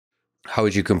How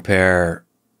would you compare?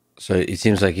 So it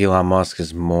seems like Elon Musk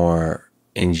is more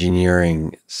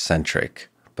engineering centric,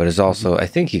 but is also, I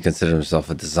think he considers himself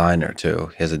a designer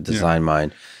too. He has a design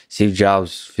mind. Steve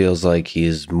Jobs feels like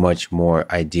he's much more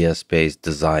idea space,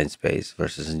 design space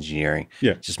versus engineering.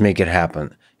 Yeah. Just make it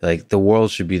happen. Like the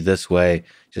world should be this way.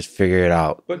 Just figure it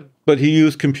out. But he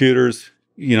used computers.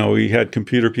 You know, he had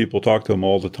computer people talk to him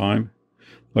all the time.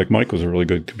 Like Mike was a really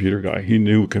good computer guy. He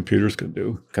knew what computers could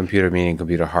do. Computer meaning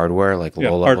computer hardware, like Yeah,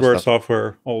 low level hardware, stuff.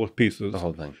 software, all the pieces. The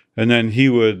whole thing. And then he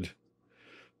would,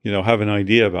 you know, have an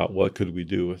idea about what could we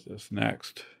do with this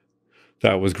next.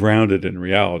 That was grounded in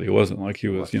reality. It wasn't like he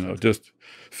was, you know, just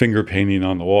finger painting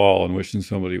on the wall and wishing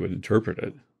somebody would interpret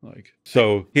it. Like,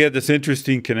 so he had this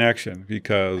interesting connection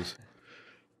because,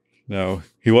 you know,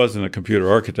 he wasn't a computer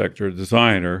architect or a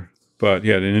designer, but he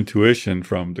had an intuition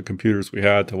from the computers we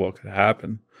had to what could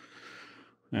happen.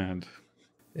 And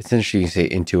it's interesting you say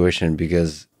intuition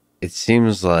because it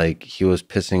seems like he was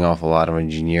pissing off a lot of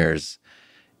engineers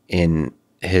in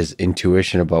his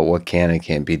intuition about what can and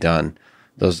can't be done.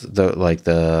 What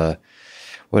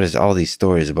is all these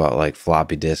stories about like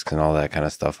floppy disks and all that kind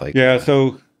of stuff? Like, yeah,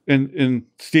 so in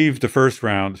Steve, the first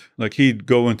round, like he'd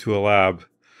go into a lab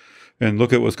and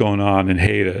look at what's going on and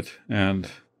hate it and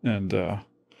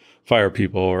fire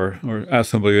people or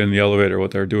ask somebody in the elevator what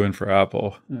they're doing for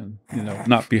Apple and, you know,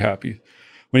 not be happy.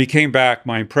 When he came back,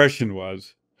 my impression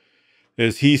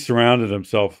is he surrounded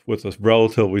himself with a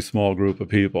relatively small group of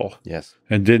people. Yes.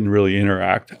 And didn't really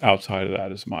interact outside of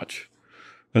that as much.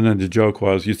 And then the joke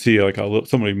was you'd see like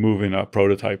somebody moving a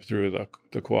prototype through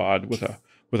the quad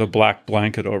with a black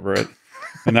blanket over it.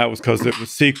 And that was because it was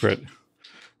secret,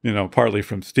 you know, partly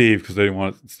from Steve because they didn't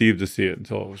want Steve to see it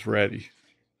until it was ready.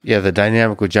 Yeah, the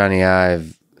dynamic with Johnny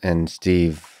Ive and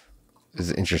Steve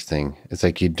is interesting. It's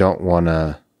like you don't want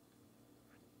to...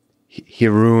 He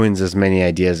ruins as many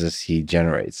ideas as he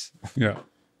generates. Yeah.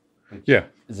 Yeah.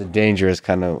 It's a dangerous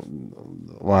kind of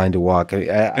line to walk. But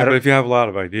if you have a lot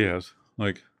of ideas,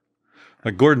 like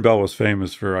Gordon Bell was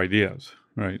famous for ideas,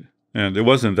 right? And it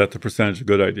wasn't that the percentage of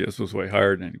good ideas was way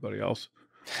higher than anybody else.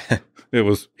 It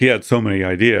was, he had so many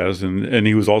ideas and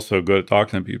he was also good at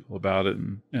talking to people about it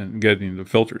and getting the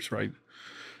filters right.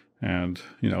 And,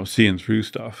 you know, seeing through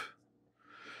stuff.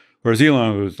 Whereas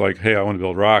Elon was like, hey, I want to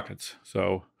build rockets.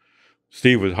 So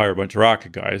Steve would hire a bunch of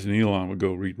rocket guys and Elon would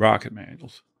go read rocket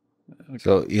manuals.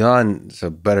 So Elon's a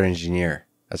better engineer,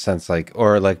 a sense like,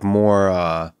 or like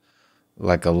more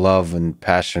like a love and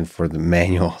passion for the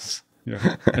manuals.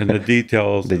 Yeah, and the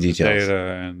details, the details, data,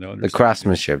 and the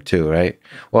craftsmanship too, right?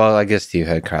 Well, I guess Steve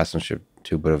had craftsmanship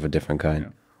too, but of a different kind.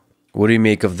 Yeah. What do you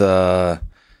make of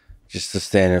just the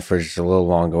standard for just a little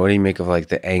longer? What do you make of like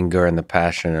the anger and the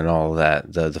passion and all of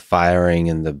that, the firing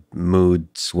and the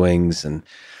mood swings and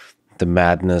the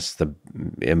madness,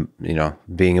 you know,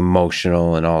 being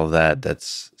emotional and all of that?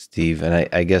 That's Steve, and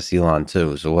I guess Elon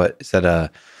too. So what is that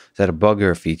a bug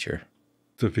or a feature?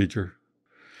 It's a feature.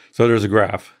 So there's a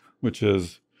graph, which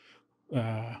is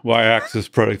y-axis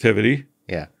productivity.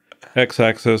 Yeah.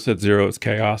 X-axis at 0 is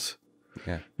chaos.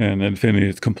 Yeah. And infinity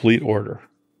is complete order.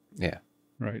 Yeah.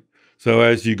 Right. So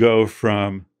as you go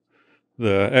from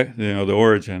the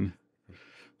origin,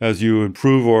 as you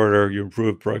improve order, you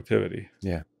improve productivity.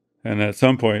 Yeah. And at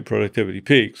some point, productivity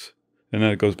peaks, and then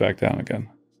it goes back down again.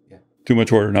 Yeah. Too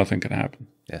much order, nothing can happen.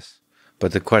 Yes.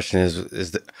 But the question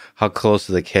is how close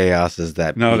to the chaos is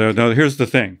that? No. Here's the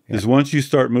thing: is once you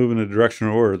start moving in the direction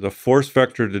of order, the force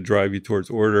vector to drive you towards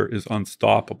order is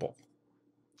unstoppable.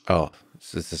 Oh,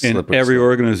 so it's a slippery and every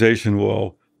organization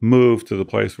will move to the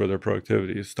place where their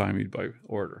productivity is stymied by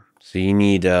order. So you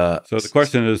need. So the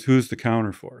question is, who's the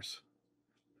counterforce?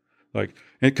 Like,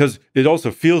 because it also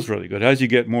feels really good as you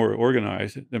get more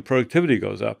organized, then productivity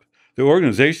goes up. The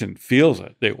organization feels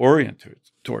it; they orient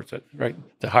towards it, right?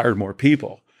 They hired more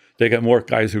people. They got more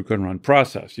guys who can run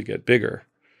process. You get bigger,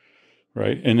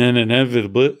 right? And then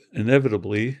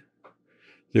inevitably,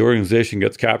 the organization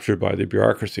gets captured by the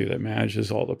bureaucracy that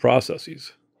manages all the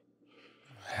processes.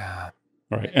 Yeah.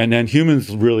 Right. And then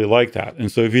humans really like that. And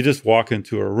so if you just walk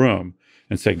into a room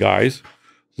and say, guys,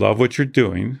 love what you're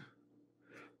doing,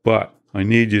 but I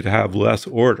need you to have less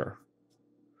order.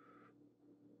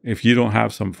 If you don't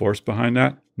have some force behind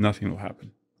that, nothing will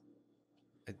happen.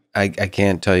 I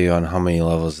can't tell you on how many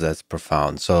levels that's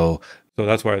profound. So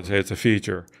that's why I say it's a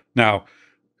feature. Now,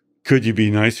 could you be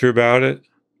nicer about it?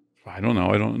 I don't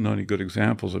know. I don't know any good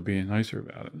examples of being nicer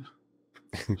about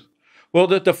it. Well,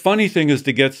 the funny thing is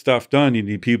to get stuff done, you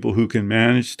need people who can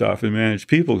manage stuff and manage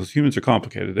people because humans are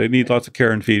complicated. They need lots of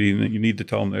care and feeding. And you need to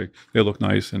tell them they look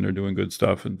nice and they're doing good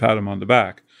stuff and pat them on the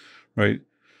back, right?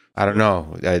 I don't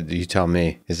know. You tell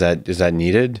me. Is that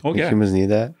needed? Oh, Think yeah. humans need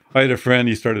that? I had a friend,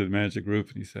 he started to manage a group,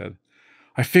 and he said,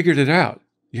 I figured it out.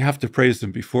 You have to praise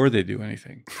them before they do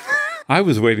anything. I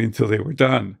was waiting until they were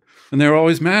done, and they were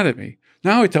always mad at me.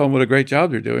 Now I tell them what a great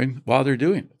job they're doing while they're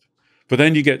doing it. But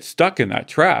then you get stuck in that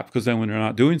trap, because then when they're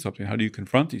not doing something, how do you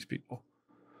confront these people?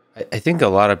 I think a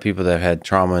lot of people that have had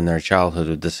trauma in their childhood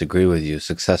would disagree with you.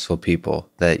 Successful people,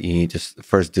 that you need to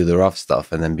first do the rough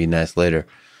stuff and then be nice later.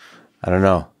 I don't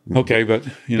know. Okay, but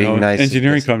Being nice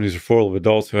engineering companies are full of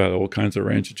adults who had all kinds of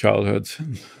range of childhoods.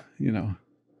 And, I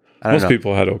don't most know.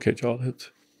 people had okay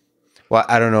childhoods. Well,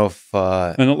 I don't know if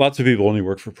And lots of people only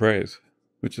work for praise,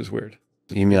 which is weird.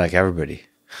 you mean like everybody.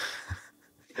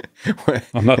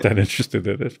 I'm not that interested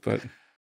in it, but